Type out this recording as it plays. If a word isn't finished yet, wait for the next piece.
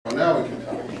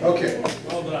Okay.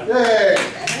 Well done. Yay!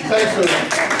 Thanks for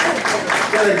that.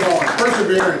 There you go.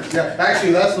 Perseverance. Yeah,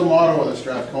 actually, that's the motto of the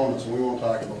Strathcona, so we won't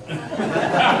talk about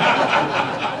that.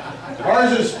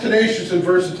 Ours is tenacious and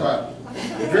versatile.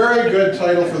 Very good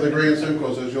title for the Grey and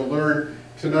Simcoes, as you'll learn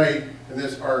tonight in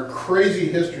this our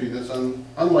crazy history that's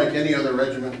unlike any other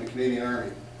regiment in the Canadian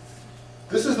Army.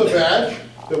 This is the badge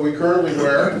that we currently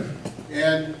wear,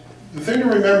 and the thing to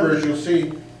remember, as you'll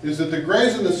see, is that the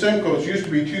Greys and the Simcoes used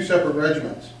to be two separate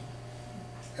regiments.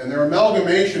 And their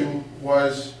amalgamation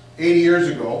was 80 years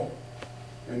ago,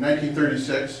 in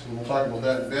 1936, and we'll talk about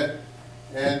that in a bit.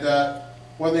 And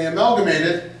when they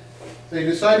amalgamated, they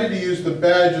decided to use the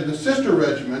badge of the sister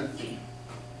regiment,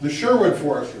 the Sherwood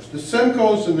Foresters. The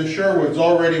Simcoes and the Sherwoods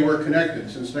already were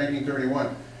connected since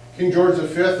 1931. King George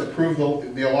V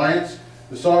approved the alliance.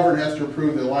 The sovereign has to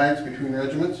approve the alliance between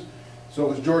regiments. So it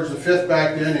was George V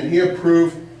back then, and he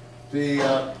approved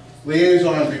the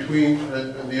liaison between,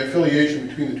 the affiliation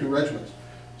between the two regiments.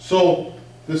 So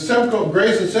the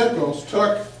Greys and Simcoes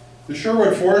took the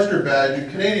Sherwood Forester badge and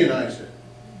Canadianized it.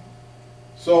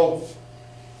 So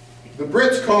the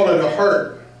Brits call it a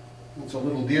hart. It's a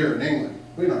little deer in England.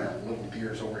 We don't have little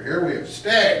deers over here. We have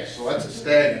stags, so that's a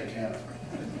stag in Canada.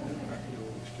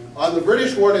 On the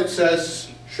British one it says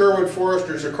Sherwood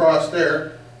Foresters across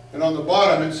there, and on the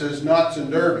bottom it says Notts and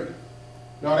Derby,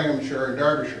 Nottinghamshire and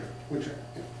Derbyshire, which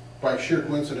by sheer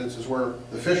coincidence is where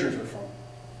the Fishers are from.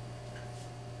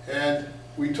 And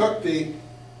we took the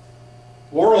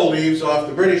laurel leaves off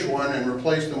the British one and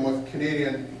replaced them with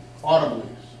Canadian autumn leaves.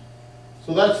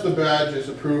 So that's the badge as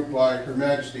approved by Her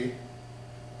Majesty,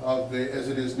 as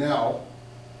it is now,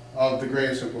 of the Grey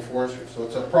and Simcoe Foresters. So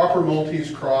it's a proper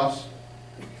Maltese cross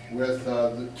with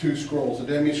the two scrolls, the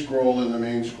demi-scroll and the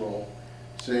main scroll,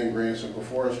 saying Grey and Simcoe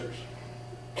Foresters.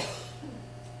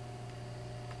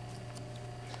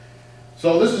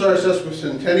 So this is our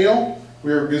sesquicentennial.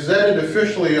 We were gazetted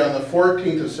officially on the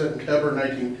 14th of September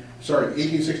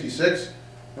 1866.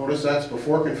 Notice that's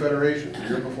before Confederation, the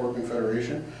year before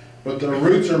Confederation. But the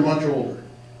roots are much older.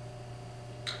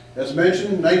 As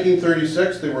mentioned, in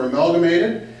 1936 they were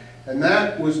amalgamated, and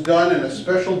that was done in a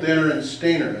special dinner in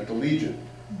Stayner at the Legion.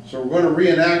 So we're going to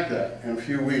reenact that in a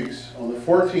few weeks. On the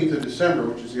 14th of December,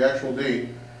 which is the actual date,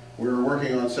 we were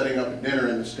working on setting up a dinner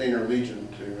in the Stayner Legion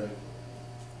to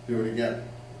do it again.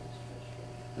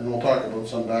 And we'll talk about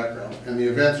some background and the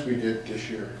events we did this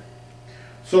year.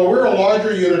 So we're a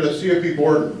larger unit of CFP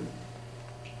Borden.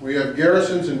 We have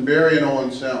garrisons in Barrie and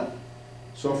Owen Sound.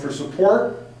 So for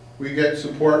support, we get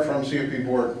support from CFP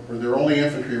Borden. We're their only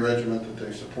infantry regiment that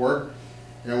they support.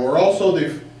 And we're also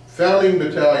the founding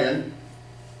battalion,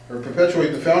 or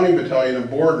perpetuate the founding battalion of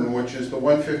Borden, which is the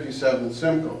 157th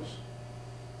Simcoes.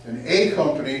 An A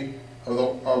company of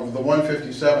the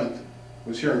 157th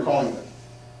was here in Collingwood.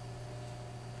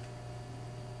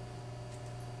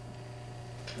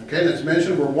 Okay, and as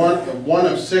mentioned, we're one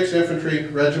of 6 infantry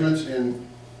regiments in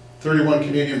 31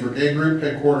 Canadian Brigade Group,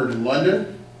 headquartered in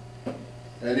London,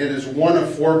 and it is one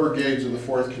of 4 brigades of the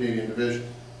 4th Canadian Division.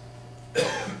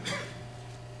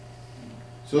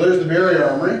 So there's the Barrie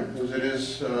Armory, as it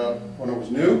is when it was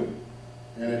new,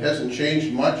 and it hasn't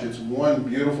changed much. It's one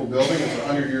beautiful building. It's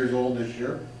 100 years old this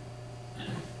year.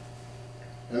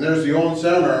 And there's the Owen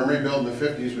Sound Armory, built in the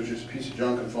 50s, which is a piece of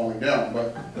junk and falling down,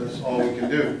 but that's all we can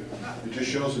do. It just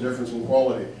shows the difference in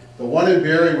quality. The one in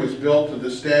Barrie was built to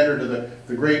the standard of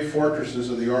the great fortresses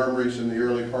of the armories in the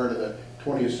early part of the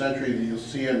 20th century that you'll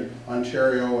see in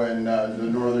Ontario and the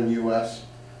northern U.S.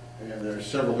 And there's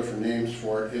several different names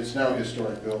for it. It's now a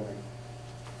historic building.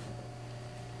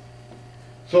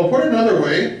 So put another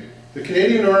way, the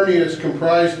Canadian Army is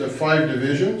comprised of 5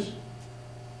 divisions.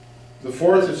 The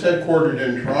 4th is headquartered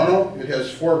in Toronto. It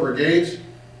has 4 brigades,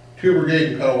 2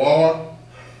 brigade in Petawawa,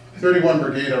 31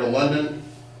 brigade out of London,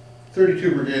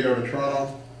 32 brigade out of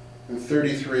Toronto, and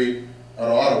 33 out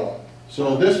of Ottawa.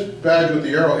 So this badge with the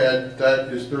arrowhead, that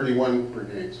is 31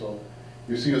 brigade. So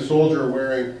you see a soldier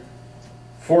wearing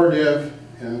 4 Div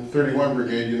and 31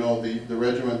 brigade, you know the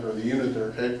regiment or the unit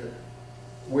they're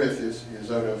with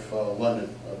is out of London.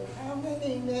 How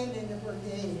many men in the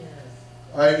brigade?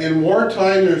 In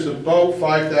wartime, there's about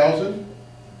 5,000,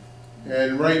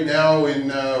 and right now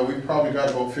we've probably got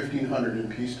about 1,500 in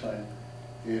peacetime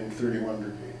in 31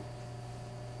 Brigade.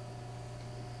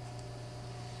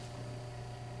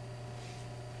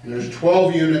 There's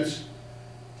 12 units,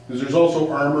 because there's also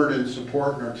armored and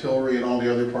support and artillery and all the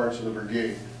other parts of the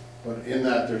brigade, but in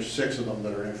that there's 6 of them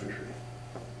that are infantry.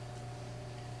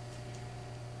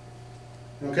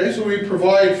 Okay, so we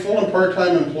provide full and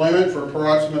part-time employment for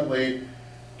approximately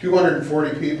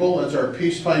 240 people. That's our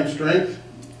peacetime strength.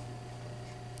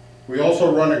 We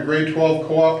also run a grade 12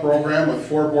 co-op program with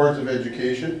 4 boards of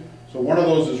education. So one of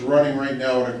those is running right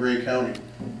now at Grey County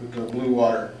with the Blue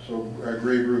Water, so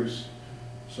Grey Bruce.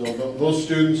 So those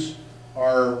students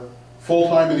are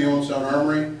full-time in the Owen Sound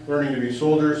Armory, learning to be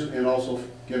soldiers, and also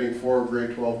getting 4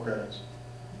 grade 12 credits.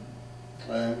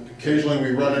 And occasionally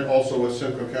we run it also with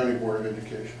Simcoe County Board of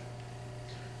Education.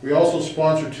 We also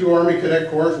sponsor 2 Army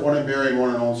Cadet Corps, one in Barrie and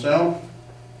one in Owen Sound.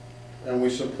 And we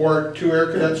support 2 Air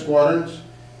Cadet Squadrons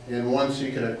and 1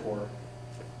 Sea Cadet Corps.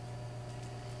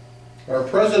 Our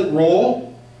present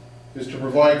role is to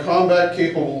provide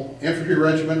combat-capable infantry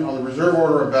regiment on the reserve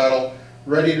order of battle,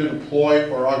 ready to deploy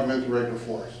or augment the regular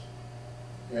force.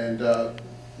 And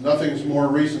nothing's more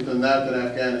recent than that than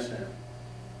Afghanistan.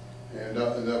 And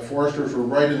the Foresters were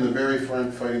right in the very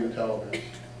front fighting the Taliban.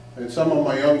 And some of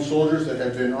my young soldiers that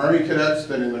had been Army cadets,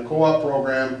 then in the co-op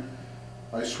program,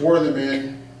 I swore them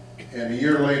in, and a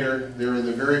year later, they're in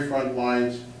the very front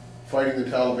lines fighting the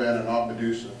Taliban in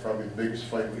Medusa, probably the biggest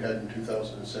fight we had in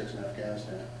 2006 in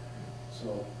Afghanistan.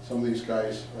 So some of these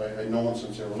guys, I'd known them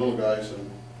since they were little guys,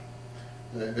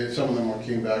 and some of them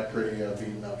came back pretty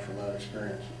beaten up from that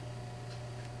experience.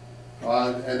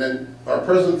 And then our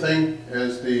present thing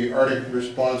is the Arctic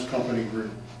Response Company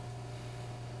Group.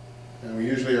 And we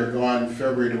usually are gone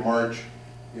February to March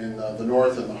in the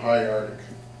North and the high Arctic.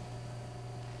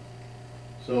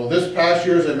 So this past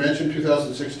year, as I mentioned,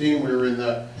 2016, we were in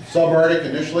the subarctic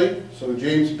initially, so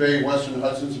James Bay, Western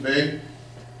Hudson's Bay,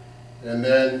 and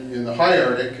then in the high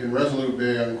Arctic in Resolute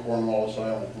Bay on Cornwallis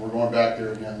Island. We're going back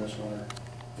there again this winter,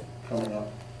 coming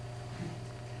up.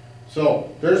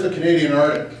 So there's the Canadian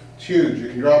Arctic. It's huge. You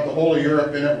can drop the whole of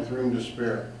Europe in it with room to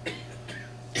spare.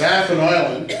 Baffin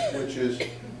Island, which is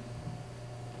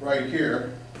right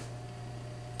here,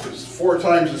 is 4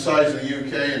 times the size of the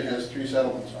UK and has 3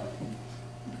 settlements on it.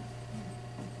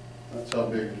 That's how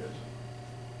big it is.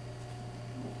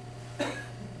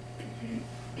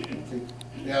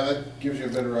 Yeah, that gives you a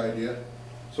better idea.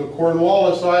 So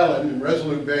Cornwallis Island in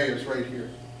Resolute Bay is right here.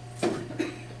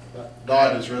 That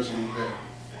dot is Resolute Bay.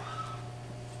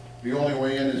 The only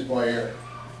way in is by air.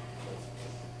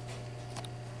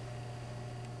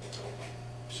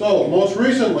 So, most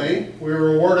recently, we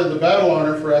were awarded the Battle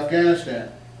Honor for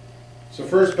Afghanistan. It's the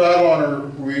first battle honor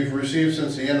we've received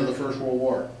since the end of the First World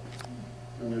War.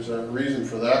 And there's a reason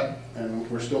for that, and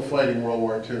we're still fighting World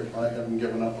War II. I haven't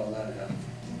given up on that yet.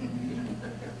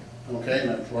 Okay, and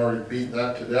I've already beat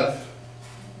that to death,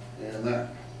 and that.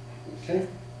 Okay?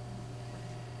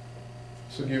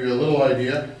 This will give you a little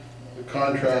idea of the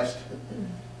contrast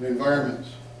in environments.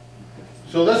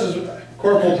 So this is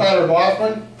Corporal Tyler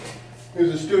Boffman. He's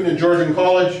a student in Georgian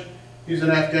College. He's in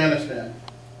Afghanistan.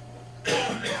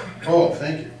 Oh,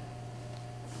 thank you.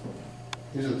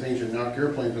 These are the things you knock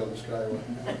airplanes out of the sky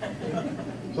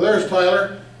with. So there's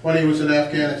Tyler when he was in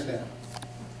Afghanistan.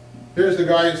 Here's the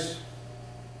guys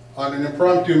on an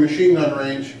impromptu machine gun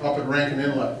range up at Rankin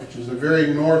Inlet, which is the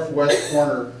very northwest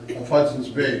corner of Hudson's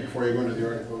Bay before you go into the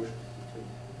Arctic Ocean.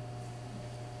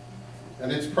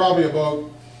 And it's probably about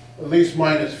at least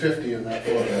minus 50 in that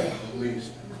photo, at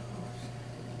least.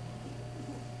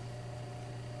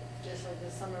 Just like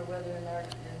the summer weather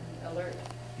in Alert.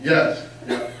 Yes.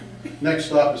 Yeah. Next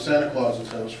stop is Santa Claus's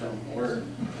house from Alert.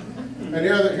 And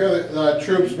here are the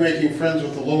troops making friends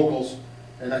with the locals.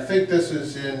 And I think this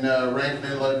is in Rankin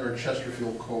Inlet or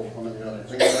Chesterfield Cove, one or the other. I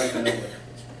think it's Rankin Inlet.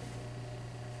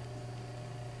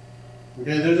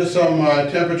 Okay, there's just some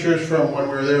temperatures from when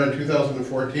we were there in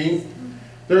 2014.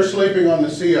 They're sleeping on the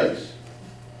sea ice.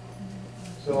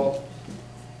 So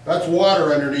that's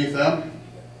water underneath them,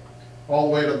 all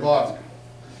the way to the bottom.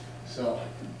 So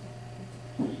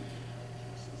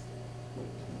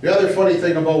the other funny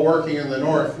thing about working in the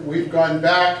north, we've gone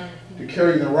back to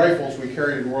carrying the rifles we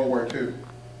carried in World War II.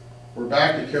 We're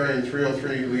back to carrying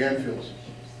 303 Lee Enfields.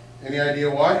 Any idea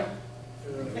why?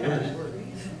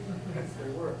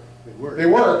 They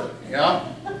work, yeah.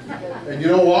 And you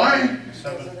know why?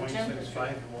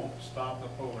 7.65 won't stop the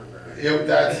polar bear.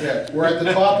 That's it. We're at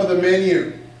the top of the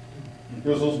menu.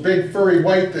 There's those big furry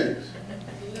white things.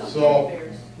 So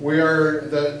we are,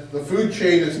 the food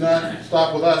chain is not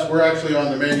stopped with us. We're actually on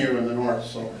the menu in the north.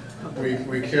 So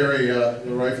we carry the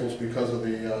rifles because of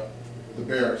the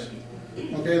bears.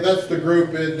 Okay, that's the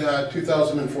group in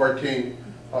 2014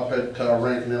 up at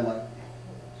Rankin Inlet.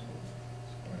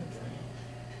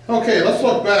 Okay, let's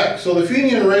look back. So the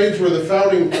Fenian raids were the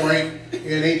founding point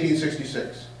in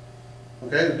 1866.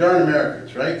 Okay, the darn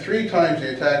Americans, right? 3 times they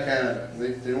attacked Canada.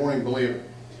 They won't even believe it,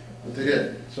 but they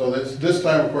did. So this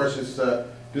time, of course, it's the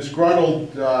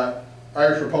disgruntled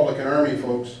Irish Republican Army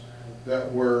folks that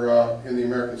were in the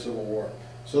American Civil War.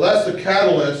 So that's the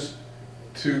catalyst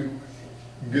to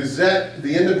gazette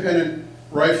the independent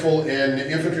rifle and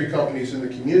infantry companies in the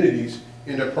communities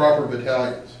into proper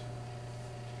battalions.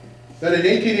 Then in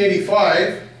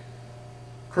 1885,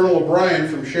 Colonel O'Brien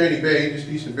from Shanty Bay, just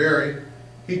east of Barrie,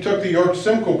 he took the York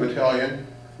Simcoe Battalion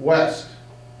west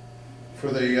for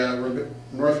the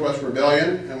Northwest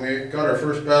Rebellion, and we got our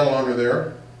first battle honor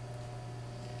there.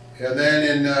 And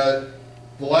then in the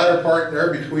latter part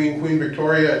there, between Queen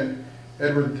Victoria and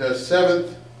Edward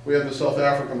VII, we had the South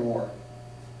African War.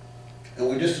 And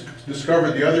we just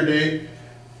discovered the other day,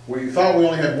 we thought we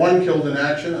only had one killed in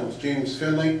action, that was James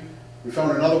Finley. We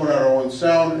found another one at Owen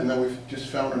Sound, and then we've just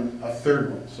found a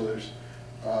third one. So there's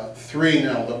 3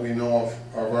 now that we know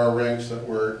of our ranks that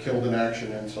were killed in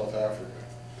action in South Africa.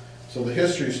 So the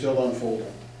history is still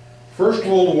unfolding. First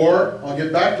World War, I'll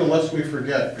get back to lest we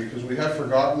forget, because we have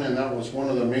forgotten, and that was one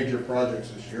of the major projects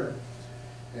this year.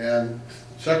 And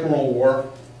Second World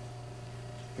War,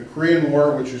 the Korean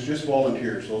War, which is just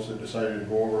volunteers, those that decided to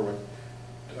go over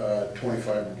with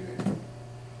 25 Brigade.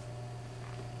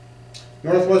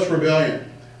 Northwest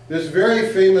Rebellion. This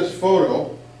very famous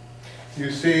photo you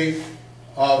see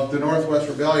of the Northwest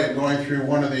Rebellion going through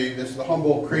one of this is the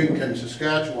Humboldt Creek in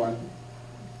Saskatchewan.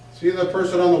 See the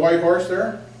person on the white horse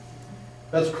there?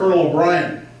 That's Colonel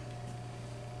O'Brien.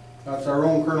 That's our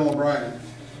own Colonel O'Brien.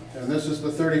 And this is the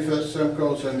 35th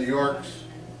Simcoes and the Yorks,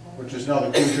 which is now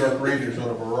the Queen's York Rangers out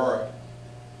of Aurora,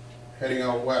 heading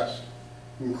out west.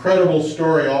 Incredible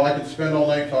story. I could spend all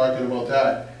night talking about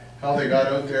that. How they got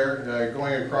out there,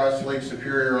 going across Lake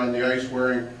Superior on the ice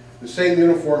wearing the same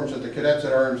uniforms that the cadets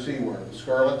at RMC wear, the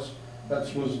Scarlets.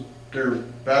 That was their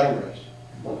battle dress.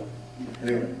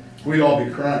 Anyway, we'd all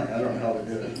be crying. I don't know how they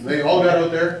did it. They all got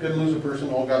out there, didn't lose a person,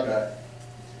 all got back.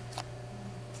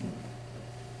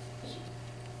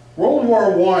 World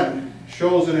War I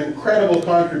shows an incredible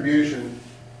contribution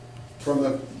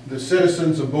from the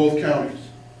citizens of both counties.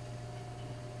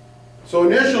 So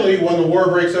initially, when the war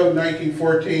breaks out in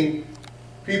 1914,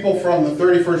 people from the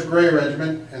 31st Grey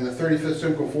Regiment and the 35th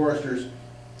Simcoe Foresters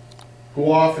go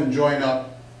off and join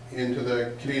up into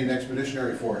the Canadian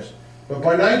Expeditionary Force. But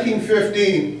by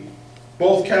 1915,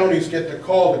 both counties get the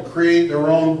call to create their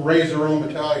own, raise their own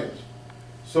battalions.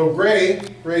 So Grey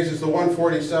raises the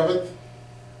 147th,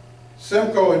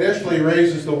 Simcoe initially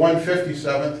raises the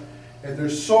 157th, and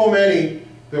there's so many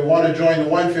that want to join the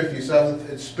 157th,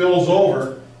 it spills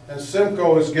over, and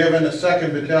Simcoe is given a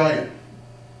 2nd Battalion.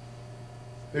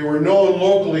 They were known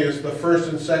locally as the 1st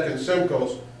and 2nd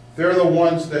Simcoes. They're the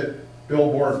ones that Bill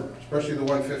Borden, especially the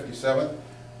 157th.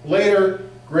 Later,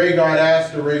 Grey got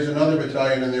asked to raise another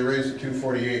battalion, and they raised the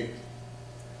 248th.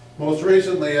 Most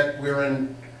recently, we were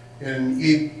in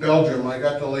Ypres, Belgium. I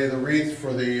got to lay the wreath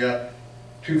for the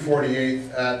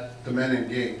 248th at the Menin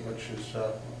Gate, which is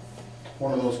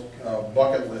one of those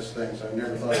bucket list things. I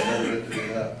never thought I'd ever get to do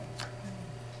that.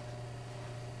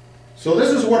 So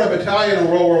this is what a battalion in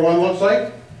World War I looks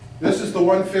like. This is the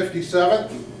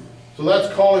 157th. So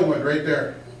that's Collingwood right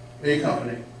there, A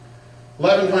Company.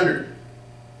 1,100.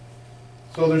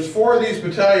 So there's 4 of these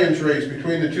battalions raised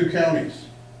between the 2 counties.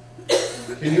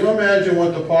 Can you imagine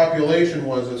what the population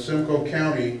was of Simcoe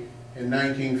County in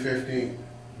 1915?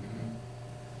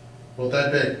 Well,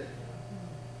 that big,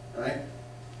 right?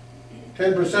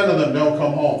 10% of them don't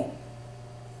come home.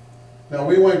 Now,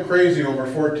 we went crazy over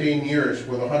 14 years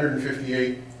with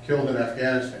 158 killed in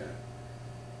Afghanistan.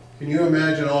 Can you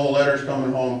imagine all the letters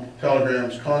coming home,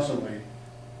 telegrams constantly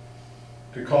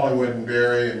to Collingwood and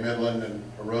Barrie and Midland and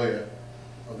Aurelia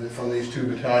from these 2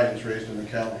 battalions raised in the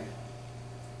county?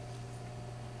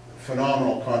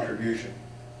 Phenomenal contribution.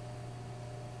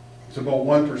 It's about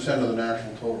 1% of the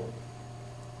national total.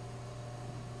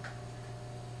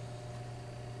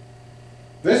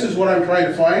 This is what I'm trying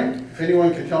to find. If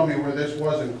anyone can tell me where this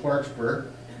was in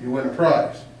Clarksburg, you win a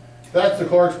prize. That's the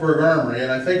Clarksburg Armory,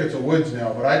 and I think it's a woods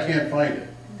now, but I can't find it,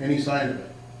 any sign of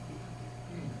it.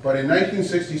 But in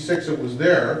 1966 it was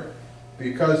there,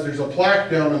 because there's a plaque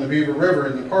down in the Beaver River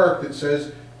in the park that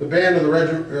says the band of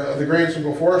the Grand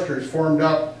Simcoe Foresters formed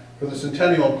up for the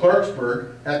centennial of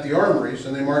Clarksburg at the armories,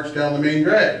 and they marched down the main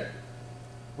drag.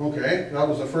 Okay, that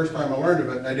was the first time I learned of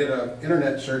it, and I did an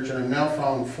internet search, and I've now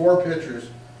found 4 pictures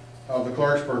of the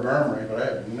Clarksburg Armory, but I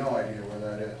have no idea where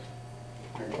that is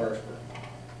in Clarksburg.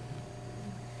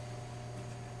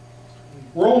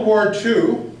 World War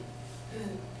II,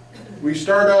 we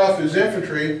start off as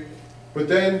infantry, but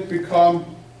then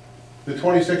become the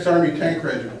 26th Army Tank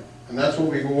Regiment, and that's what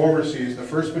we go overseas. The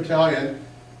 1st Battalion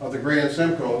of the Grey and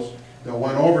Simcoes that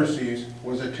went overseas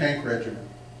was a tank regiment.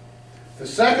 The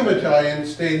 2nd Battalion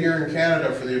stayed here in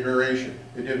Canada for the duration.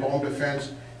 They did home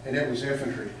defense, and it was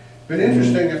infantry. It's been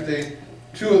interesting, if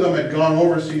two of them had gone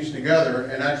overseas together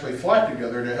and actually fought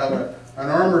together to have an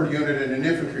armored unit and an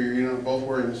infantry unit both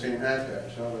wearing the same hat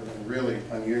badge. That would have been really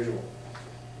unusual,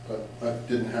 but that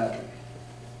didn't happen.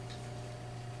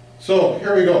 So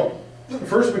here we go. The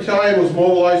 1st Battalion was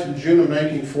mobilized in June of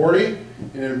 1940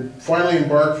 and finally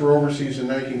embarked for overseas in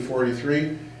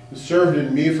 1943. It served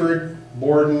in Meaford,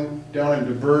 Borden, down in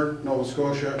Debert, Nova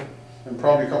Scotia, and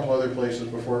probably a couple other places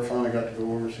before it finally got to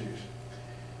go overseas.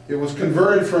 It was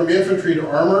converted from infantry to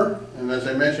armor, and as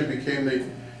I mentioned, became the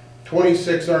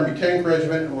 26th Army Tank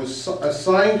Regiment and was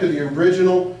assigned to the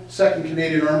original 2nd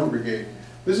Canadian Armor Brigade.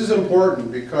 This is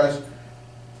important because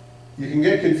you can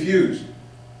get confused.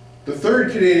 The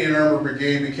 3rd Canadian Armor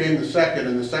Brigade became the 2nd,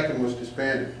 and the 2nd was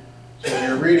disbanded. So when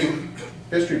you're reading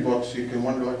history books, you can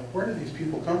wonder, like, where did these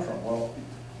people come from? Well,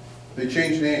 they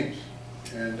changed names,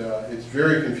 and it's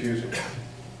very confusing.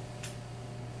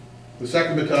 The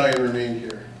 2nd Battalion remained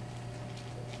here.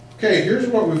 Okay, here's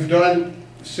what we've done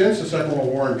since the Second World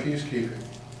War in peacekeeping.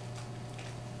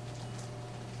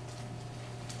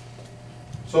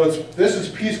 So this is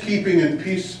peacekeeping and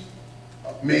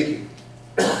peacemaking.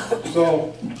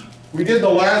 So we did the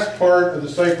last part of the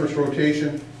Cyprus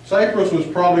rotation. Cyprus was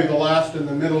probably the last in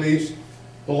the Middle East,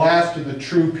 the last of the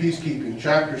true peacekeeping,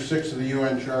 Chapter 6 of the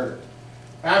UN Charter.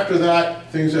 After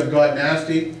that, things have got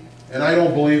nasty, and I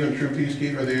don't believe in true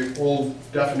peacekeeping, the old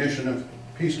definition of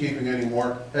peacekeeping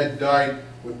anymore. That died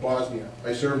with Bosnia.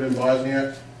 I served in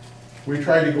Bosnia. We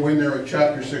tried to go in there with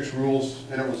Chapter 6 rules,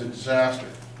 and it was a disaster.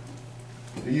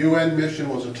 The UN mission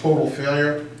was a total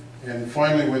failure, and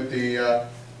finally with the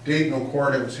Dayton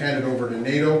Accord, it was handed over to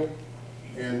NATO,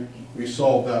 and we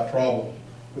solved that problem.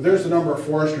 But there's the number of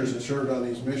foresters that served on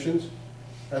these missions.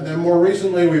 And then more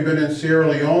recently, we've been in Sierra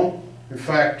Leone. In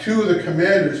fact, 2 of the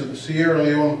commanders of the Sierra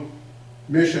Leone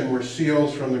mission were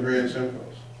COs from the Grand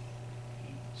Simcoes.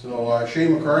 So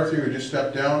Shane McCarthy, who just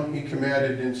stepped down, he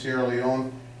commanded in Sierra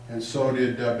Leone, and so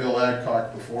did Bill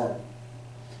Adcock before him.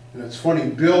 And it's funny,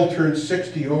 Bill turned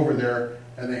 60 over there,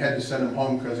 and they had to send him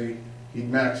home because he'd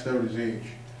maxed out his age.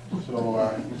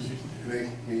 So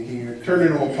he turned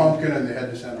into a pumpkin, and they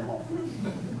had to send him home.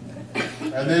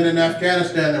 And then in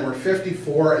Afghanistan, there were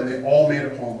 54, and they all made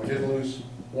it home. We didn't lose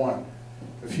one.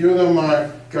 A few of them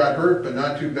got hurt, but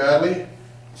not too badly.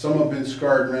 Some have been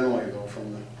scarred mentally, though,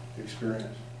 from the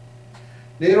experience.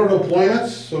 NATO deployments.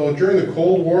 So during the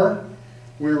Cold War,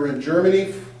 we were in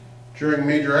Germany during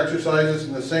major exercises,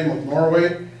 and the same with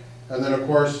Norway. And then, of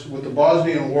course, with the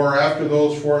Bosnian War, after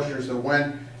those foresters that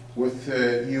went with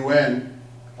the UN,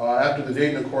 after the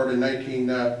Dayton Accord in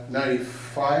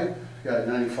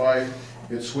 1995,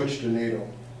 it switched to NATO.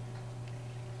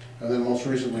 And then most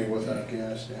recently with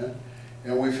Afghanistan.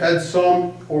 And we've had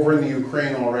some over in the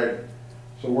Ukraine already.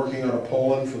 So working out of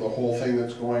Poland for the whole thing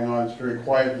that's going on. It's very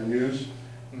quiet in the news,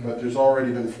 but there's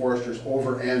already been foresters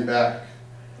over and back.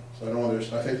 So I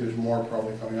think there's more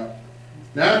probably coming up.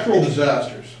 Natural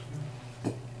disasters.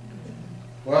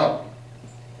 Well,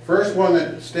 first one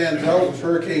that stands out was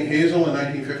Hurricane Hazel in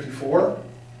 1954.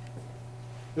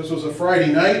 This was a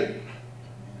Friday night.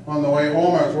 On the way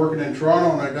home, I was working in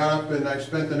Toronto, and I got up and I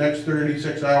spent the next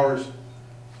 36 hours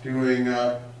doing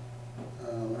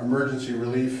emergency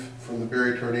relief from the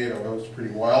Barrie tornado. That was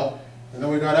pretty wild. And then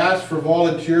we got asked for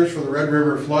volunteers for the Red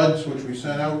River floods, which we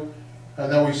sent out.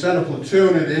 And then we sent a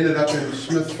platoon, and it ended up in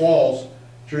Smith Falls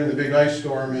during the big ice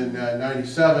storm in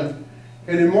 '97.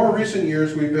 And in more recent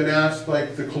years, we've been asked,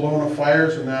 like the Kelowna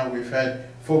fires and that, we've had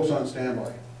folks on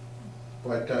standby.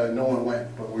 But no one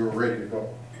went, but we were ready to go.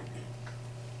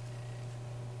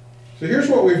 So here's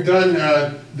what we've done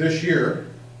this year.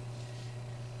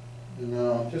 And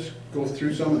I'll just go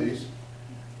through some of these.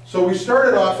 So we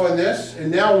started off on this,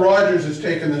 and now Rogers has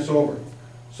taken this over.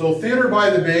 So Theatre by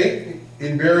the Bay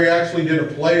in Barrie actually did a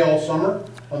play all summer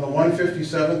on the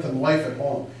 157th and Life at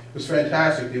Home. It was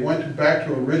fantastic. They went back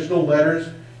to original letters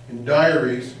and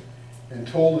diaries and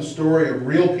told the story of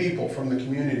real people from the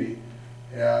community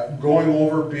going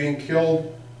over, being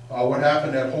killed, what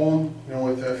happened at home, you know,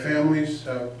 with families,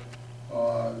 the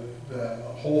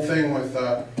whole thing with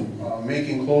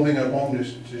making clothing at home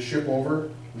to ship over.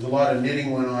 There's a lot of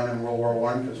knitting went on in World War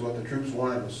I because what the troops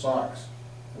wanted was socks,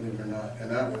 believe it or not,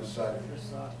 and that was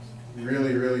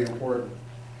really, really important.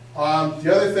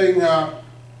 The other thing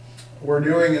we're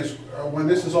doing is when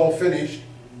this is all finished,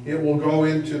 it will go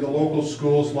into the local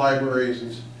schools, libraries,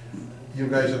 and you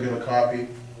guys will get a copy.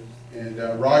 And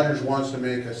Rogers wants to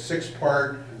make a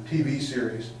 6-part TV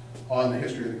series on the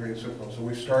history of the Great Simcoe, so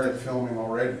we've started filming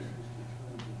already.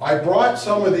 I brought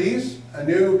some of these, a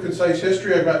new concise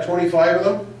history. I've got 25 of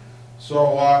them.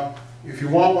 So if you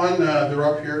want one, they're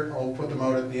up here. I'll put them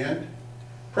out at the end.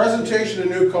 Presentation of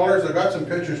new colors, I got some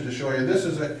pictures to show you. This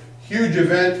is a huge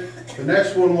event. The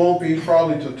next one won't be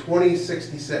probably till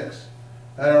 2066.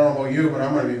 I don't know about you, but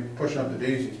I'm going to be pushing up the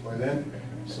daisies by then.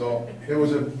 So it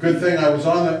was a good thing I was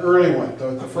on the early one,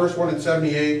 the first one in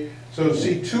 78. So to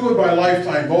see two of my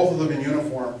lifetime, both of them in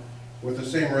uniform with the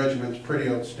same regiment, is pretty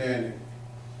outstanding.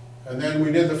 And then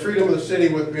we did the Freedom of the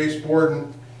City with Base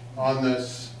Borden on the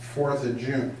 4th of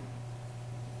June.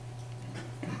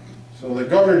 So the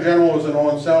Governor General was in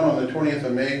Owen Sound on the 20th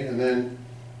of May, and then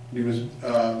he was,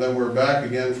 then we're back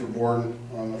again for Borden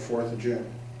on the 4th of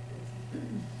June.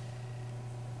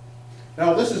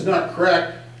 Now this is not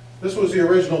correct. This was the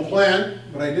original plan,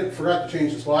 but I forgot to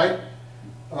change the slide.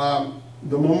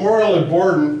 The memorial at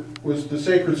Borden was the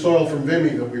sacred soil from Vimy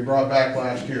that we brought back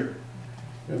last year.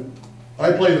 And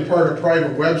I played the part of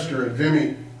Private Webster at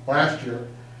Vimy last year,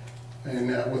 and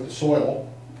with the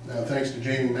soil, thanks to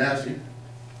Jamie Massey.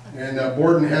 And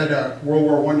Borden had a World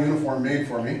War I uniform made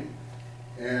for me,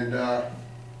 and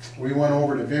we went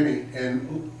over to Vimy.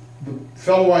 And the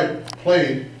fellow I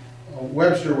played,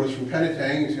 Webster, was from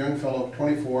Penetang. He's a young fellow,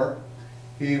 24.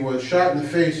 He was shot in the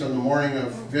face on the morning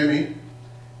of Vimy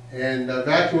and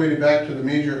evacuated back to the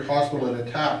major hospital at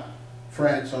Etaples,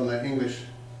 France, on the English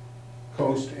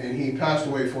coast, and he passed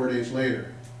away 4 days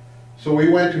later. So we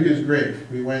went to his grave.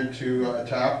 We went to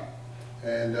Etaples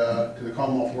and to the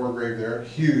Commonwealth War grave there,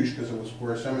 huge because it was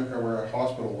where a cemetery, where a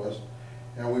hospital was,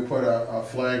 and we put a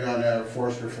flag on, a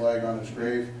Forester flag on his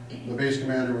grave. The base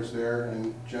commander was there,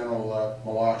 and General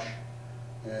Malash,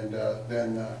 and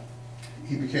then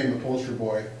he became the poster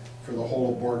boy for the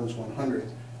whole of Borden's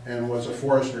 100th, and was a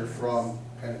Forester from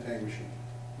Penetang Machine.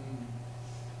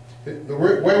 The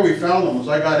way we found them was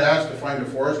I got asked to find a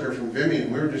Forester from Vimy,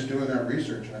 and we were just doing that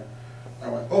research. And I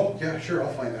went, oh yeah, sure,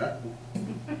 I'll find that.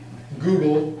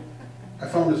 Google, I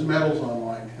found his medals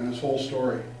online and his whole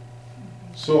story.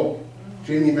 So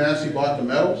Jamie Massey bought the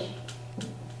medals,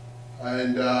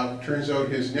 and turns out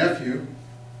his nephew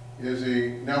is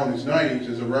now in his 90s,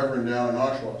 is a reverend down in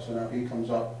Oshawa. So now he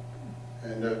comes up,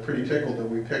 and pretty tickled that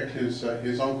we picked his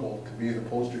uncle to be the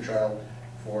poster child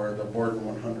for the Borden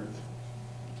 100th.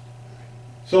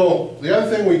 So the other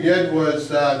thing we did was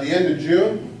the end of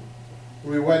June,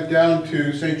 we went down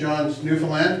to St. John's,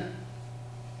 Newfoundland,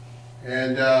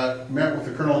 and met with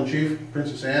the Colonel-in-Chief,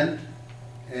 Princess Anne,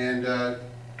 and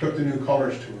took the new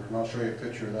colors to her, and I'll show you a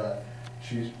picture of that.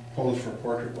 She posed for a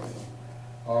portrait with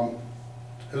them.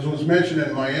 As was mentioned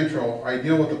in my intro, I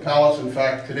deal with the palace, in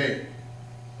fact, today.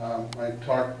 I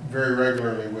talk very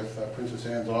regularly with Princess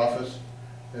Anne's office.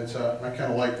 I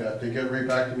kind of like that. They get right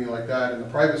back to me like that. And the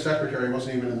private secretary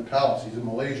wasn't even in the palace. He's in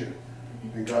Malaysia,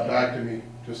 and got back to me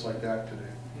just like that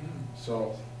today.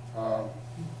 So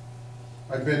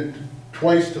I've been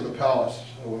twice to the palace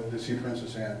to see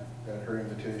Princess Anne at her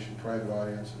invitation, private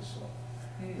audiences. So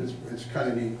it's kind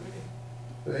of neat.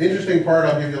 The interesting part,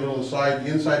 I'll give you a little aside,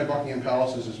 the inside of Buckingham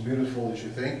Palace is as beautiful as you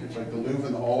think. It's like the Louvre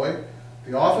in the hallway.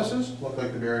 The offices look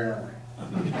like the Barry Armory.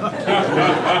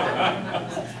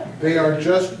 They are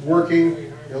just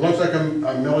working, it looks like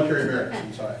a military barracks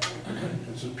inside.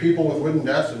 It's just people with wooden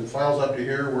desks and files up to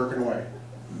here working away.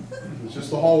 It's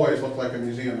just the hallways look like a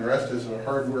museum. The rest is a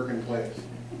hard working place.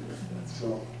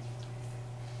 So,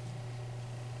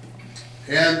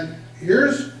 and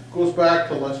here's goes back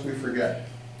to lest we forget.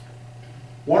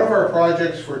 One of our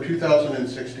projects for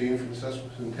 2016 for the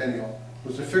sesquicentennial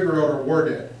was to figure out our war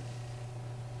debt.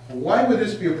 Why would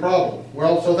this be a problem?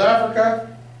 Well, South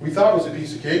Africa, we thought was a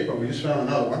piece of cake, but we just found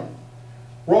another one.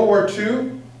 World War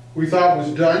II, we thought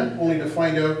was done, only to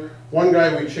find out one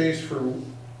guy we chased for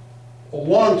a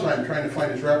long time trying to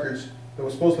find his records that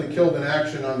was supposedly killed in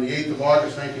action on the 8th of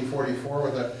August 1944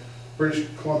 with the British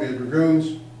Columbia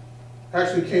Dragoons.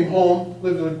 Actually came home,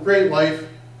 lived a great life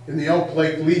in the Elk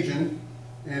Lake Legion,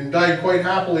 and died quite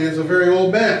happily as a very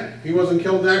old man. He wasn't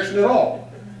killed in action at all.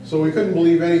 So we couldn't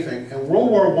believe anything. And World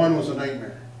War I was a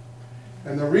nightmare.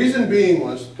 And the reason being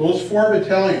was those 4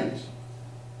 battalions,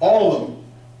 all of them,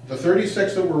 the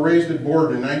 36 that were raised at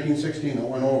Borden in 1916 that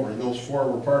went over, and those 4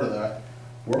 were part of that,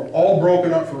 were all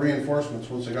broken up for reinforcements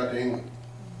once they got to England.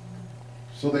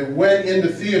 So they went into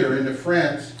theater, into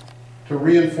France, to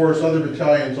reinforce other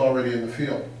battalions already in the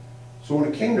field. So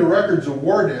when it came to records of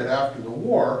war dead after the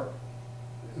war,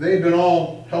 they'd been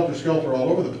all helter-skelter all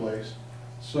over the place.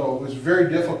 So it was very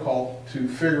difficult to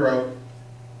figure out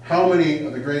how many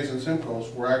of the Greys and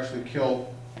Simcoes were actually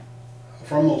killed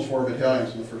from those 4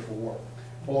 battalions in the First World War.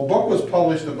 Well, a book was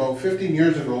published about 15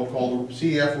 years ago called the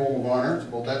CEF Roll of Honor. It's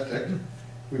about that thick.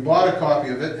 We bought a copy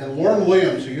of it, and Lorne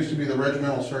Williams, who used to be the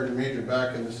Regimental Sergeant Major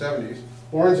back in the 70s,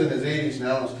 Lorne's in his 80s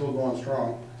now and still going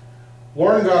strong.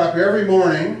 Lorne got up every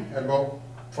morning at about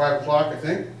 5 o'clock, I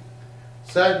think.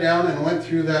 Sat down and went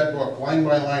through that book, line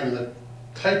by line, and the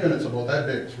type in it's about that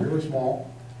big, it's really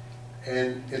small.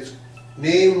 And it's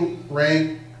name,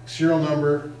 rank, serial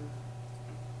number,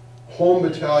 home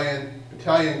battalion,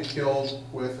 battalion killed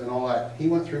with, and all that. He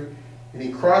went through, and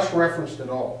he cross-referenced it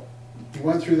all. He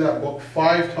went through that book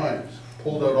 5 times,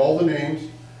 pulled out all the names,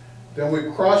 then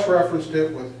we cross-referenced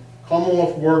it with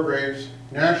Commonwealth War Graves,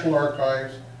 National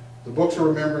Archives, the Books of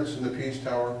Remembrance in the Peace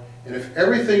Tower, and if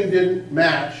everything didn't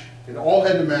match, it all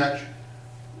had to match,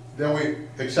 then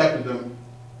we accepted them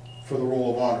for the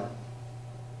Roll of Honor.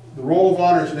 The Roll of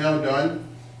Honor is now done,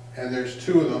 and there's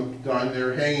 2 of them done.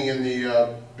 They're hanging in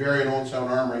the Barrie and Owen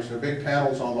Sound Armories. They're big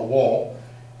panels on the wall,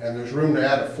 and there's room to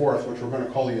add a 4th, which we're going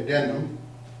to call the addendum,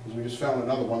 because we just found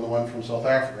another one, the one from South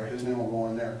Africa. His name will go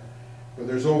in there. But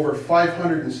there's over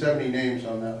 570 names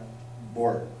on that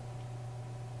board.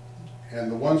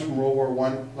 And the ones from World War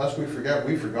I, lest we forget,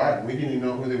 we forgot. We didn't even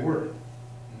know who they were.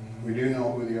 We do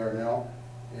know who they are now.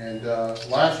 And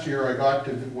last year I got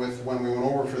to, when we went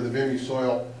over for the Vimy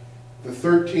soil, the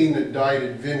 13 that died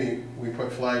at Vimy, we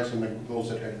put flags in those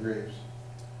that had graves.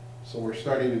 So we're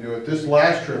starting to do it. This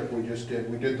last trip we just did,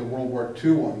 we did the World War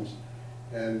II ones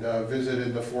and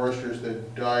visited the foresters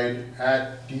that died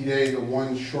at D-Day, the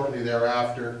ones shortly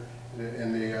thereafter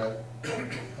in the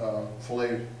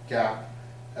Filet Gap,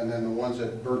 and then the ones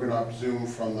at Bergen-op-Zoom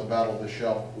from the Battle of the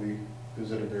Scheldt, we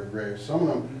visited their graves. Some of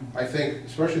them, I think,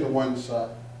 especially the ones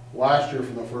last year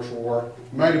from the First World War,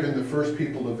 might have been the first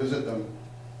people to visit them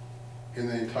in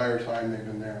the entire time they've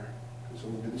been there. Because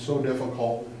it would have been so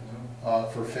difficult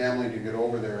for family to get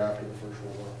over there after the First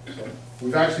World War. So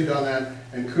we've actually done that,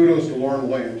 and kudos to Lauren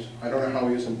Williams. I don't know how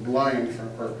he isn't blind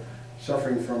or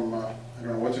suffering from, I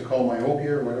don't know, what's it called,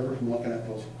 myopia or whatever, from looking at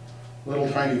those little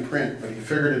tiny print, but he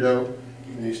figured it out,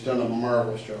 and he's done a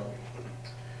marvelous job.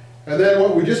 And then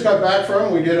what we just got back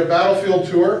from, we did a battlefield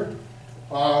tour.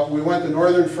 We went to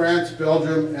northern France,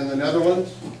 Belgium, and the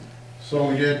Netherlands. So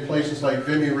we did places like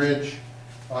Vimy Ridge,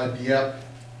 Dieppe,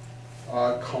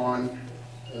 Caen,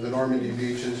 the Normandy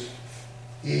beaches,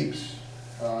 Ypres,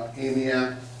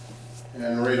 Amiens,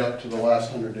 and right up to the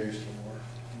last 100 days to the war.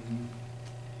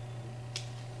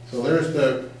 So there's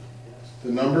the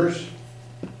numbers.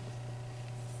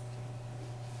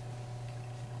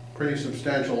 Pretty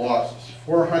substantial losses.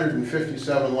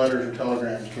 457 letters or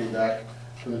telegrams came back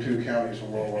to the 2 counties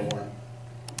in World War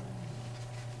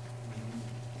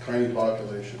I. Tiny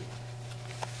population.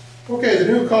 Okay,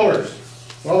 the new colors.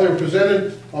 Well, they were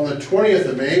presented on the 20th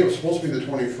of May. It was supposed to be the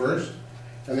 21st.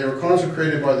 And they were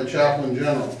consecrated by the Chaplain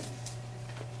General.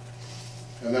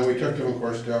 And then we took them, of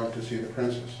course, down to see the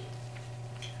princess.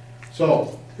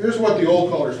 So, here's what the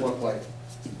old colors look like.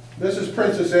 This is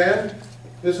Princess Anne.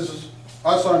 This is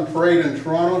us on parade in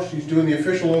Toronto. She's doing the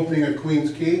official opening of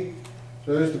Queen's Quay.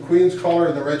 So there's the Queen's color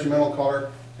and the regimental color,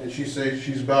 and she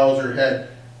bows her head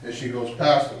as she goes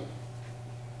past them.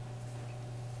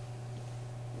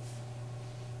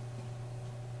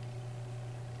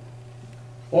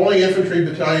 Only infantry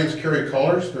battalions carry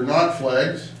colors. They're not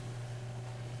flags.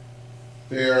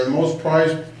 They are the most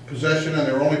prized possession, and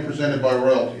they're only presented by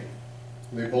royalty.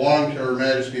 They belong to Her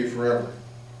Majesty forever.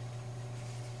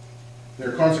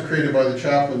 They're consecrated by the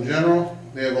Chaplain General.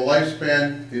 They have a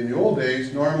lifespan, in the old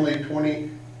days, normally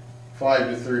 25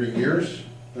 to 30 years.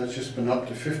 That's just been up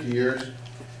to 50 years.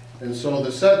 And so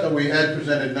the set that we had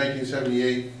presented in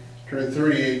 1978 turned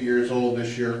 38 years old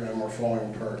this year, and we're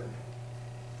falling apart.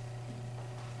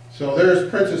 So there's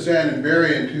Princess Anne in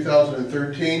Barrie in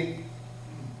 2013,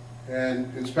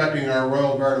 and inspecting our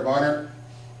Royal Guard of Honor,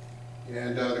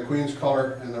 and the Queen's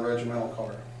color and the regimental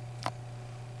color.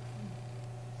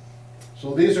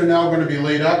 So these are now going to be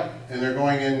laid up, and they're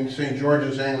going in St.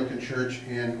 George's Anglican Church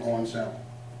in Owen Sound.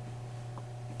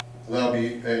 That'll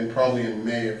be probably in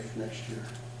May of next year.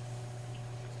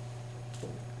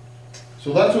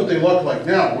 So that's what they look like.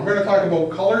 Now, we're going to talk about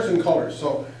colors and colors.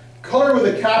 So color with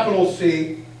a capital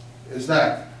C is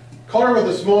that. Color with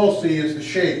a small c is the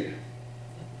shade.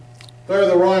 They're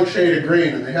the wrong shade of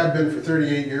green, and they have been for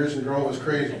 38 years and drove us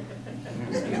crazy.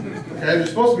 Okay, they're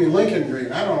supposed to be Lincoln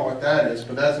green. I don't know what that is,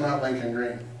 but that's not Lincoln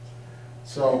green.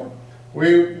 So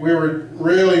we were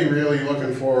really, really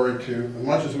looking forward to, as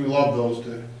much as we love those,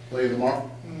 to lay them up.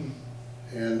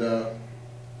 And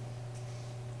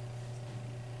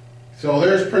so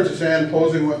there's Princess Anne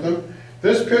posing with them.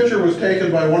 This picture was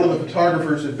taken by one of the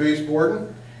photographers at Base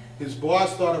Borden. His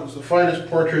boss thought it was the finest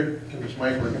portrait,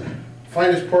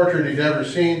 finest portrait he'd ever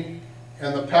seen,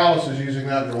 and the palace is using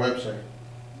that on their website.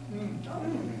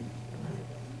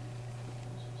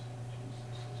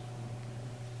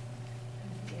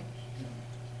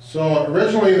 So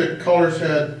originally the colors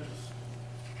had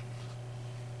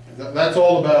that's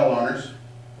all the battle honors.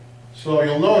 So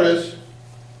you'll notice,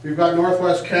 we've got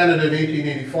Northwest Canada in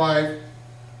 1885.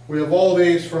 We have all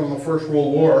these from the First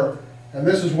World War, and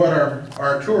this is what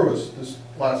our tour was this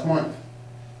last month.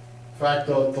 In fact,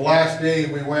 the last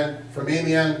day we went from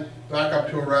Amiens back up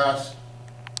to Arras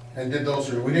and did those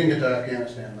three. We didn't get to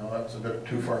Afghanistan, though. That's a bit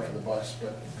too far for the bus.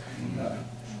 But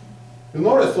you'll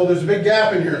notice, though, there's a big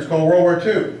gap in here. It's called World War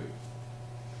II.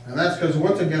 And that's because,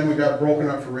 once again, we got broken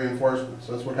up for reinforcements.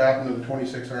 That's what happened to the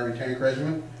 26th Army Tank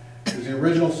Regiment. Because the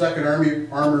original 2nd Army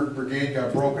Armored Brigade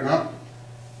got broken up.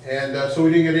 And so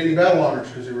we didn't get any battle honors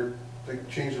because they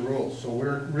changed the rules. So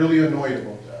we're really annoyed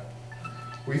about that.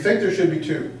 We think there should be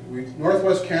two.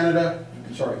 Northwest Europe,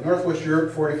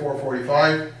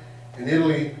 44-45, and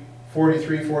Italy,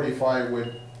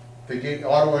 43-45.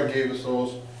 Ottawa gave us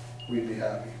those, we'd be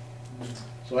happy.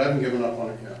 So I haven't given up on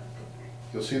it yet.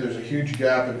 You'll see there's a huge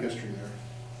gap in history there.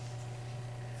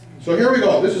 So here we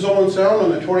go. This is Owen Sound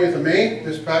on the 20th of May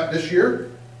this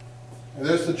year. And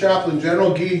this is the Chaplain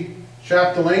General, Guy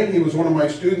Chapdelaine. He was one of my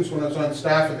students when I was on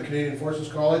staff at the Canadian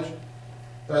Forces College.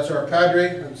 That's our Padre.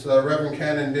 It's Reverend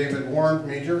Canon David Warren,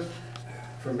 Major,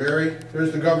 from Barrie.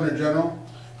 There's the Governor General.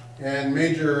 And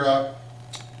Major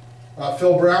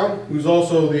Phil Brown, who's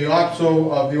also the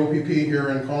OPSO of the OPP here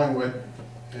in Collingwood.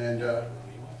 And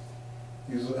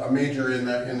he's a major in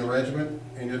the regiment.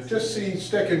 And you just see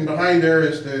sticking behind there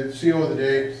is the CO of the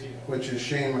day, which is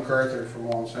Shane MacArthur from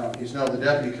Owen Sound. He's now the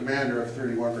Deputy Commander of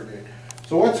 31 Brigade.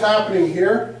 So what's happening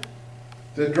here?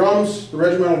 The drums, the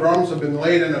regimental drums have been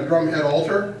laid in a drumhead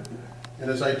altar.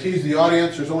 And as I tease the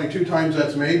audience, there's only 2 times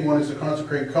that's made. One is to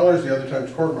consecrate colors, the other time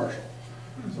is court-martial.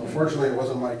 So fortunately it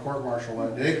wasn't my court-martial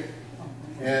that day.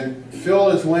 And Phil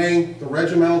is laying the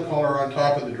regimental color on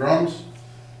top of the drums.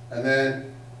 And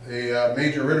then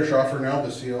Major Ritterschoffer, now the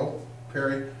CO,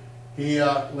 Perry, he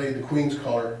laid the Queen's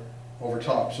color over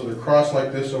top. So they're crossed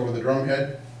like this over the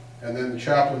drumhead. And then the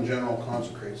Chaplain General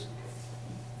consecrates them.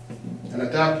 And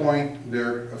at that point,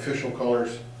 they're official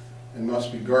colors and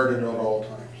must be guarded at all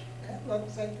times. That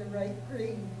looks like the right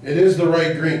green. It is the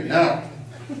right green. Now,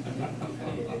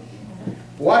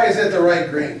 why is it the right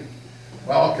green?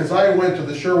 Well, because I went to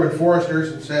the Sherwood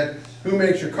Foresters and said, who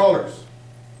makes your colors?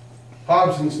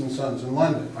 Hobson's and Sons in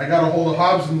London. I got a hold of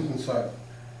Hobson's and Sons.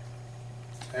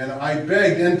 And I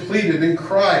begged and pleaded and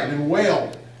cried and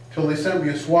wailed till they sent me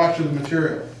a swatch of the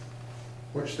material,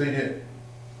 which they did.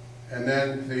 And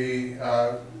then the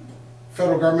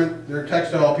federal government, their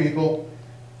textile people,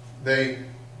 they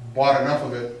bought enough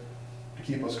of it to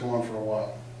keep us going for a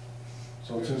while.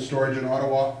 So it's in storage in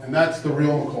Ottawa, and that's the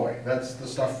real McCoy. That's the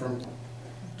stuff from,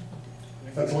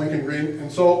 that's Lincoln Green. And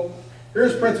so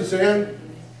here's Princess Anne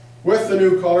with the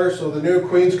new color, so the new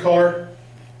Queen's color,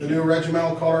 the new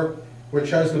regimental color, which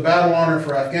has the battle honor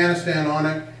for Afghanistan on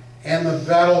it, and the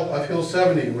Battle of Hill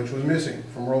 70, which was missing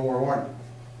from World War I.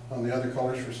 On the other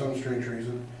colors for some strange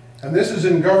reason. And this is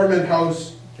in Government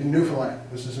House in Newfoundland.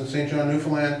 This is in St. John,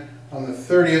 Newfoundland on the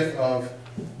 30th of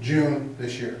June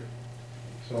this year.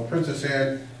 So Princess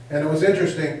Anne, and it was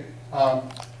interesting,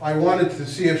 I wanted to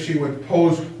see if she would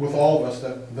pose with all of us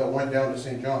that went down to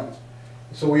St. John's.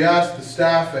 So we asked the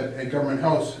staff at Government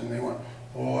House and they went,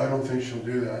 oh, I don't think she'll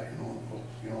do that.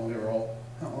 You know, they were all,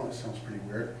 oh, that sounds pretty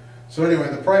weird. So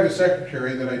anyway, the private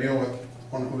secretary that I deal with,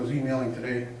 one who was emailing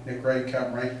today, Nick Wright,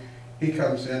 Captain Wright, he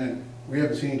comes in and we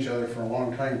haven't seen each other for a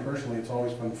long time personally. It's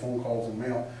always been phone calls and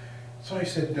mail. So I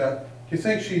said, do you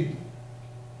think she'd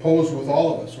pose with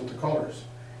all of us with the colors?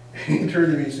 He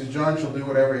turned to me and said, John, she'll do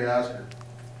whatever you ask her.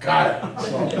 Got it.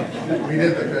 So we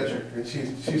did the picture. And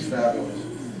she's fabulous.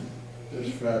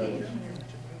 Just fabulous.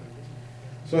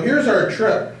 So here's our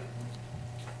trip.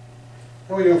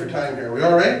 How are we doing for time here? Are we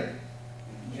all right?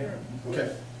 Sure.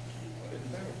 Okay.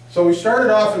 So we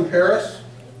started off in Paris,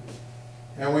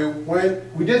 and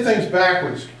we did things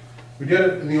backwards. We did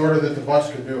it in the order that the bus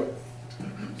could do it.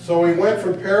 So we went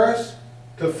from Paris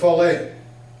to Falaise.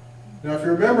 Now if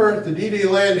you remember the D-Day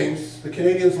landings, the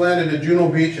Canadians landed at Juno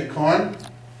Beach at Caen,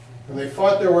 and they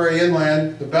fought their way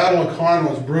inland. The Battle of Caen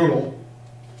was brutal.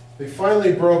 They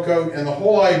finally broke out, and the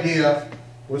whole idea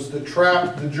was to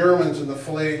trap the Germans in the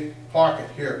Falaise pocket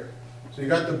here. So you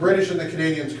got the British and the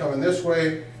Canadians coming this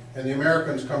way, and the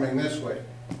Americans coming this way.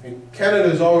 And Canada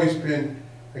has always been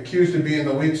accused of being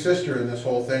the weak sister in this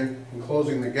whole thing and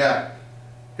closing the gap.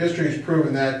 History's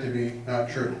proven that to be not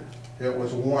true. It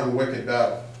was one wicked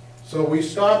battle. So we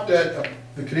stopped at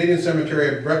the Canadian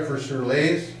Cemetery at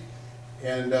Brefort-sur-Lys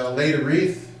and laid a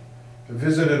wreath,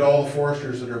 visited all the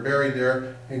foresters that are buried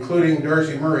there, including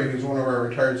Darcy Murray, who's one of our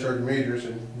retired sergeant majors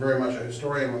and very much a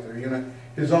historian with our unit,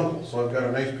 his uncle. So I've got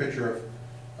a nice picture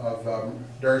of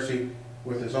Darcy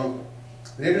with his uncle.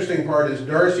 The interesting part is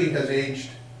Darcy has aged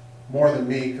more than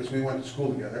me because we went to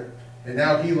school together. And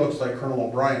now he looks like Colonel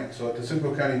O'Brien. So at the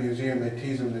Simcoe County Museum, they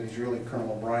tease him that he's really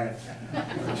Colonel O'Brien.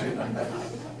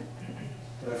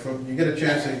 But if you get a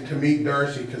chance to meet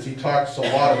Darcy, because he talks a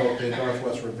lot about the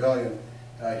Northwest Rebellion,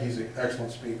 he's an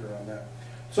excellent speaker on that.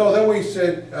 So then we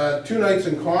said 2 nights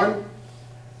in Caen.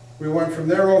 We went from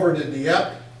there over to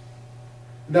Dieppe.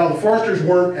 Now the Forsters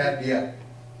weren't at Dieppe.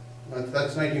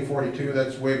 That's 1942,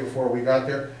 that's way before we got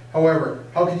there. However,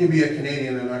 how can you be a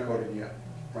Canadian and not go to Dieppe,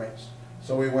 right?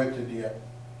 So we went to Dieppe.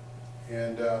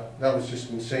 And that was just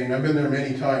insane. I've been there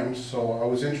many times, so I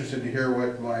was interested to hear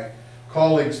what my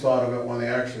colleagues thought of it when they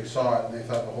actually saw it, and they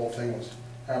thought the whole thing was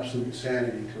absolute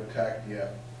insanity to attack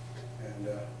Dieppe. And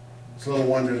it's a little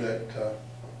wonder that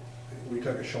we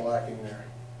took a shellacking there.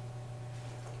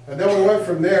 And then we went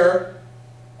from there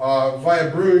via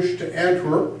Bruges to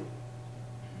Antwerp.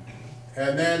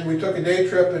 And then we took a day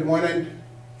trip and went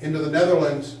into the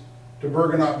Netherlands to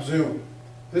Bergen-op-Zoom.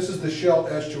 This is the Scheldt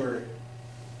estuary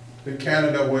that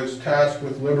Canada was tasked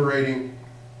with liberating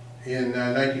in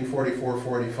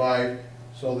 1944-45,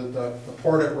 so that the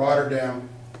port at Rotterdam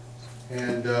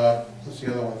and what's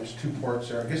the other one? There's 2 ports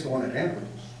there. I guess the one at Antwerp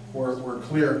were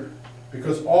clear,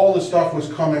 because all the stuff was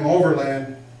coming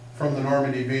overland from the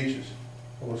Normandy beaches.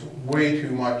 It was way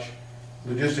too much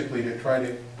logistically to try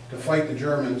to fight the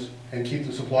Germans and keep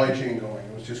the supply chain going.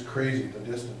 It was just crazy, the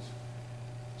distance.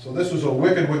 So this was a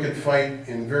wicked, wicked fight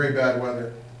in very bad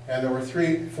weather. And there were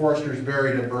 3 Forsters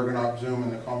buried at Bergen-op-Zoom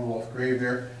in the Commonwealth grave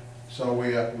there. So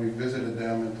we visited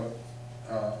them and put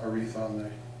a wreath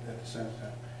on at the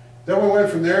cenotaph. Then we went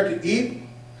from there to Ypres.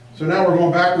 So now we're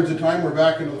going backwards in time. We're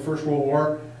back into the First World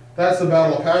War. That's the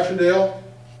Battle of Passchendaele.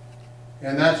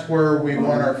 And that's where we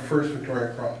won our first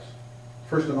Victoria Cross.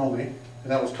 First and only. And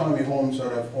that was Tommy Holmes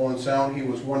out of Owen Sound. He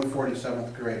was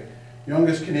 147th grade.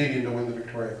 Youngest Canadian to win the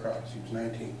Victoria Cross. He was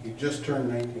 19. He just turned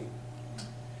 19.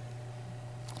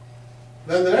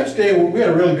 Then the next day, we had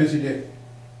a really busy day.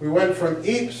 We went from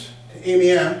Ypres to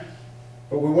Amiens,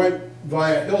 but we went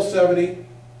via Hill 70,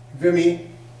 Vimy,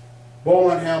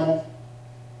 Beaumont-Hamel,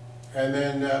 and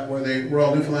then where the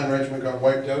Royal Newfoundland Regiment got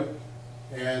wiped out,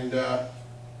 and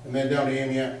then down to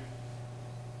Amiens.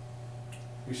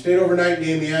 We stayed overnight in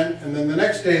Amiens, and then the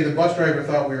next day the bus driver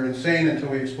thought we were insane until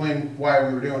we explained why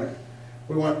we were doing it.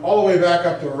 We went all the way back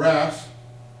up to Arras,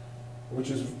 which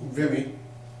is Vimy,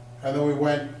 and then we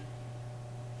went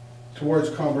towards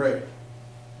Cambrai.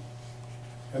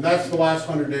 And that's the last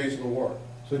 100 days of the war.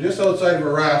 So just outside of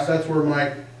Arras, that's where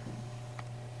my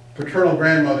paternal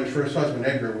grandmother's first husband,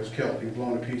 Edgar, was killed. He was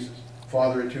blown to pieces.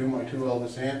 Father of 2, my 2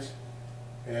 eldest aunts,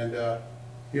 and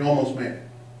he almost made it.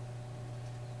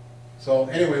 So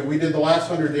anyway, we did the last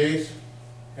 100 days,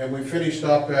 and we finished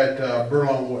up at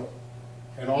Burlong Wood.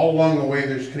 And all along the way,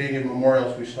 there's Canadian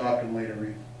memorials. We stopped and laid a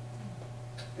wreath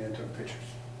and took pictures.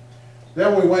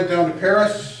 Then we went down to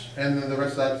Paris, and then the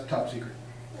rest of that's top secret.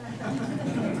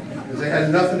 Because they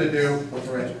had nothing to do with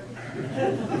the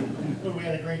regiment. But we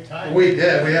had a great time. We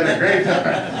did. We had a great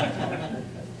time.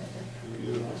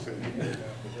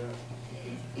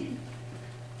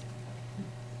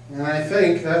 And I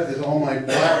think that is all my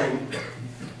blabbing.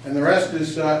 And the rest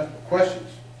is questions.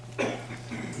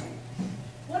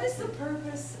 What is the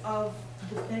purpose of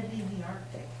defending the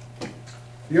Arctic?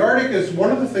 The Arctic is,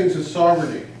 one of the things is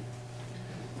sovereignty.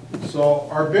 So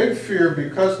our big fear,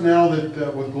 because now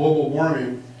that with global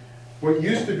warming, what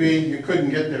used to be you couldn't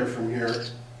get there from here,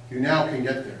 you now can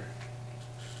get there.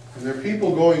 And there are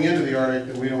people going into the Arctic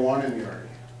that we don't want in the Arctic.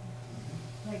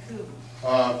 Like who?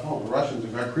 The Russians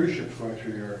have got cruise ships going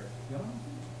through the Arctic.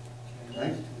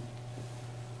 Right?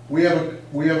 We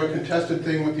have a contested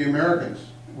thing with the Americans.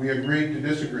 We agreed to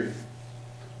disagree.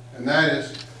 And that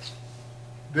is,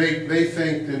 they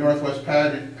think the Northwest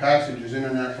Passage is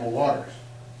international waters.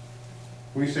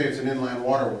 We say it's an inland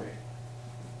waterway.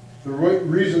 The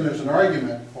reason there's an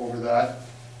argument over that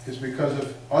is because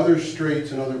of other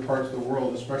straits in other parts of the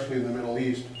world, especially in the Middle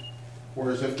East,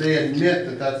 whereas if they admit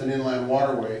that that's an inland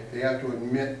waterway, they have to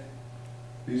admit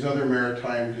these other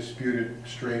maritime disputed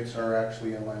straits are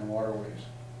actually inland waterways.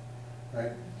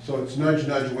 Right? So it's nudge,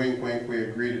 nudge, wink, wink, we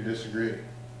agree to disagree.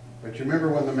 But you remember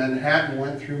when the Manhattan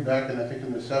went through back in, I think,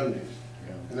 in the 70s,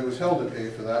 and there was hell to pay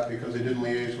for that because they didn't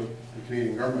liaise with the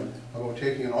Canadian government about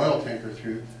taking an oil tanker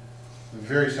through the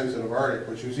very sensitive Arctic,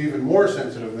 which was even more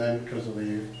sensitive then because of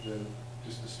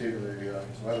just the state of the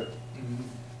weather.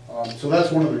 So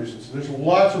that's one of the reasons. There's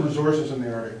lots of resources in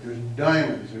the Arctic. There's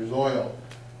diamonds, there's oil.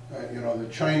 The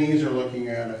Chinese are looking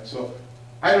at it. So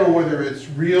I don't know whether it's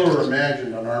real or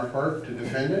imagined on our part to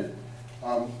defend it.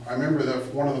 I remember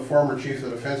one of the former chiefs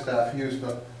of the defense staff used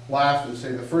laugh and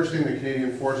say the first thing the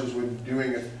Canadian Forces would be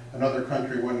doing if another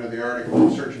country went into the Arctic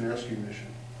was a search and rescue mission.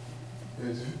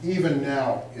 Even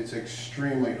now, it's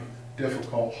extremely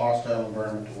difficult, hostile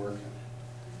environment to work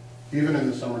in, even in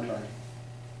the summertime.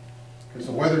 Because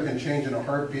the weather can change in a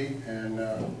heartbeat, and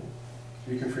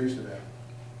you can freeze to death.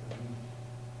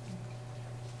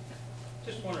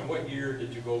 Just wondering, what year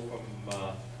did you go from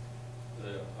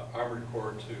the Armored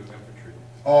Corps to infantry?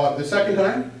 The second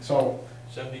time, so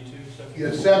 72, 70?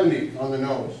 yeah, 70 on the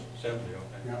nose. 70, okay.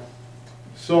 Yeah.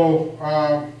 So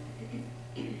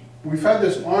we've had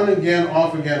this on again,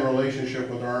 off again relationship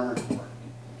with our Armored Corps.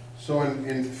 So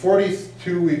in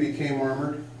 42 we became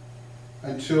armored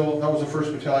until, that was the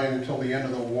 1st Battalion until the end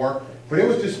of the war. But it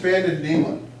was disbanded in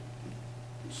England.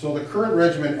 So the current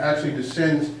regiment actually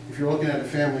descends, if you're looking at a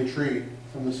family tree,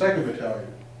 from the 2nd Battalion.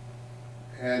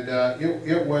 And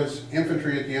it was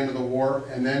infantry at the end of the war,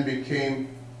 and then became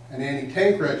an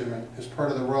anti-tank regiment as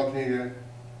part of the Royal Canadian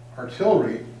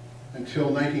Artillery until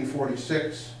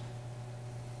 1946.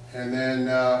 And then,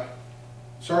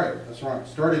 sorry, that's wrong,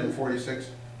 started in 46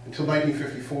 until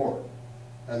 1954.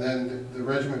 And then the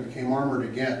regiment became armored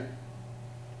again.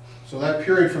 So that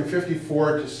period from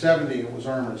 54 to 70, it was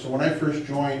armored. So when I first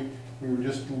joined, we were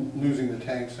just losing the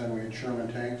tanks, and we had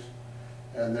Sherman tanks.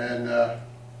 And then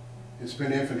it's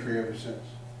been infantry ever since.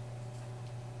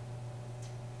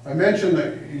 I mentioned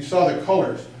that you saw the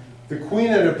colors. The Queen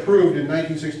had approved in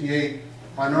 1968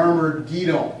 an armored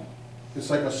guidon. It's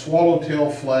like a swallowtail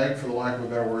flag, for the lack of a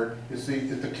better word. It's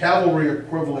the cavalry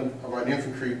equivalent of an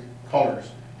infantry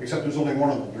colors, except there's only one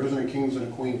of them. There isn't a Kings and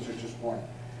a Queens, there's just one.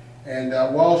 And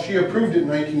while she approved it in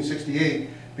 1968,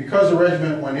 because the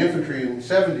regiment went infantry in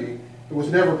 70, it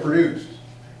was never produced.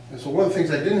 And so one of the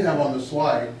things I didn't have on the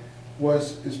slide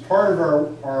was, as part of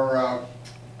our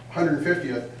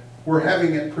 150th, we're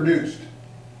having it produced.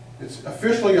 It's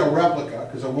officially a replica,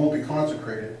 because it won't be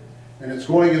consecrated, and it's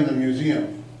going in the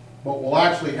museum. But we'll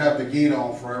actually have the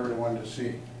guidon for everyone to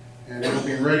see. And it'll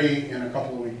be ready in a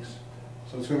couple of weeks.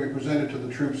 So it's going to be presented to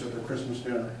the troops at their Christmas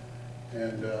dinner.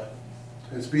 And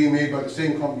it's being made by the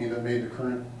same company that made the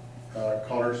current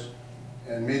colors,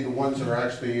 and made the ones that are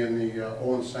actually in the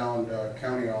Owen Sound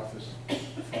County office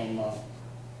from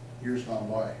years gone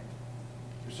by.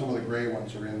 Some of the gray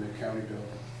ones are in the county building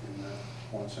in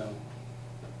Owen Sound.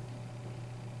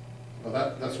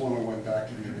 But that's when we went back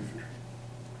to the infantry.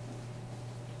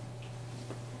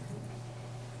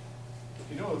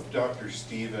 You know if Dr.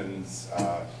 Stevens'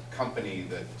 company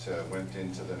that went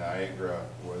into the Niagara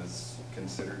was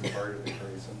considered part of the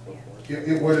Grey Simcoe Force?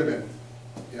 It would have been.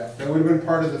 Yeah, that would have been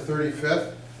part of the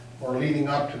 35th, or leading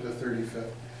up to the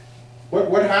 35th.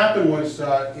 What happened was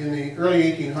in the early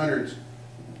 1800s,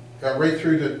 right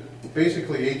through to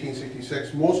basically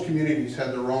 1866, most communities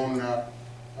had their own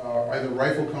either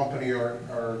rifle company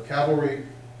or cavalry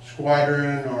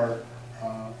squadron or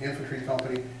infantry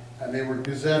company, and they were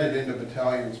gazetted into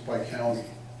battalions by county.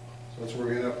 So that's where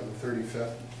we ended up with the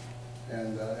 35th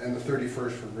and the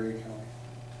 31st for Grey County.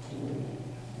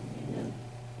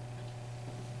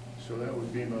 So that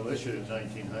would be militia in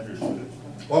 1900s.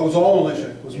 Well, it was all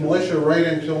militia. It was militia right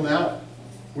until now.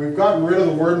 We've gotten rid of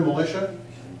the word militia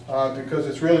because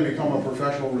it's really become a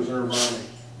professional reserve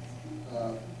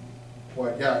army.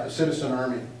 But yeah, a citizen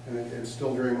army, and it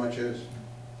still very much is.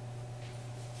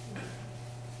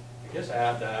 I guess I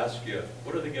have to ask you,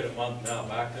 what do they get a month now?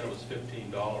 Back then it was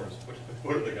 $15.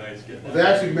 What are the guys getting now? They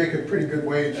actually make a pretty good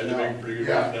wage They now. make a pretty good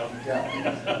Yeah, wage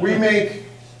now? yeah. We make,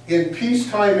 in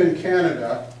peacetime in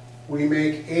Canada, we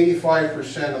make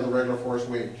 85% of the regular force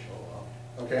wage.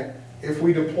 Okay? If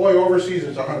we deploy overseas,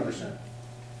 it's 100%.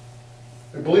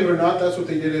 And believe it or not, that's what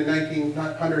they did in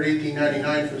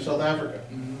 1899 for South Africa.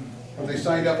 When they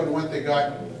signed up and went, they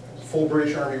got full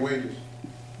British Army wages.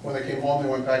 When they came home, they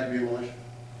went back to being militia.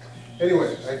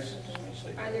 Anyway,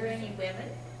 Are there any women?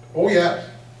 oh yeah.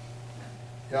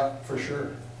 Yeah, for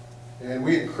sure. And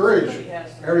we encourage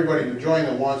everybody to join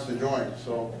that wants to join.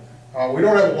 So we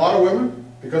don't have a lot of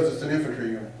women because it's an infantry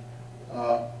unit.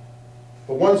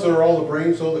 The ones that are all the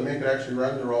brains, though, that make it actually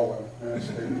run, they're all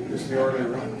women. It's the orderly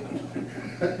run.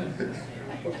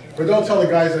 But don't tell the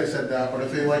guys I said that, but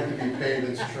if they like to be paid,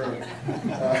 it's true.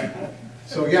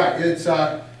 So yeah, it's,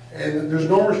 and there's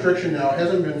no restriction now, it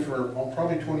hasn't been for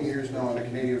probably 20 years now in the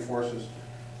Canadian Forces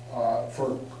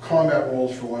for combat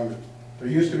roles for women. There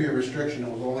used to be a restriction, it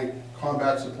was only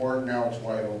combat support, now it's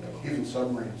wide open, even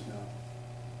submarines now.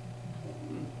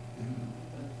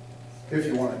 If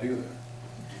you want to do that.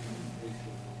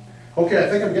 Okay, I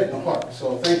think I'm getting the hook,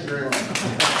 so thank you very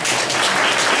much.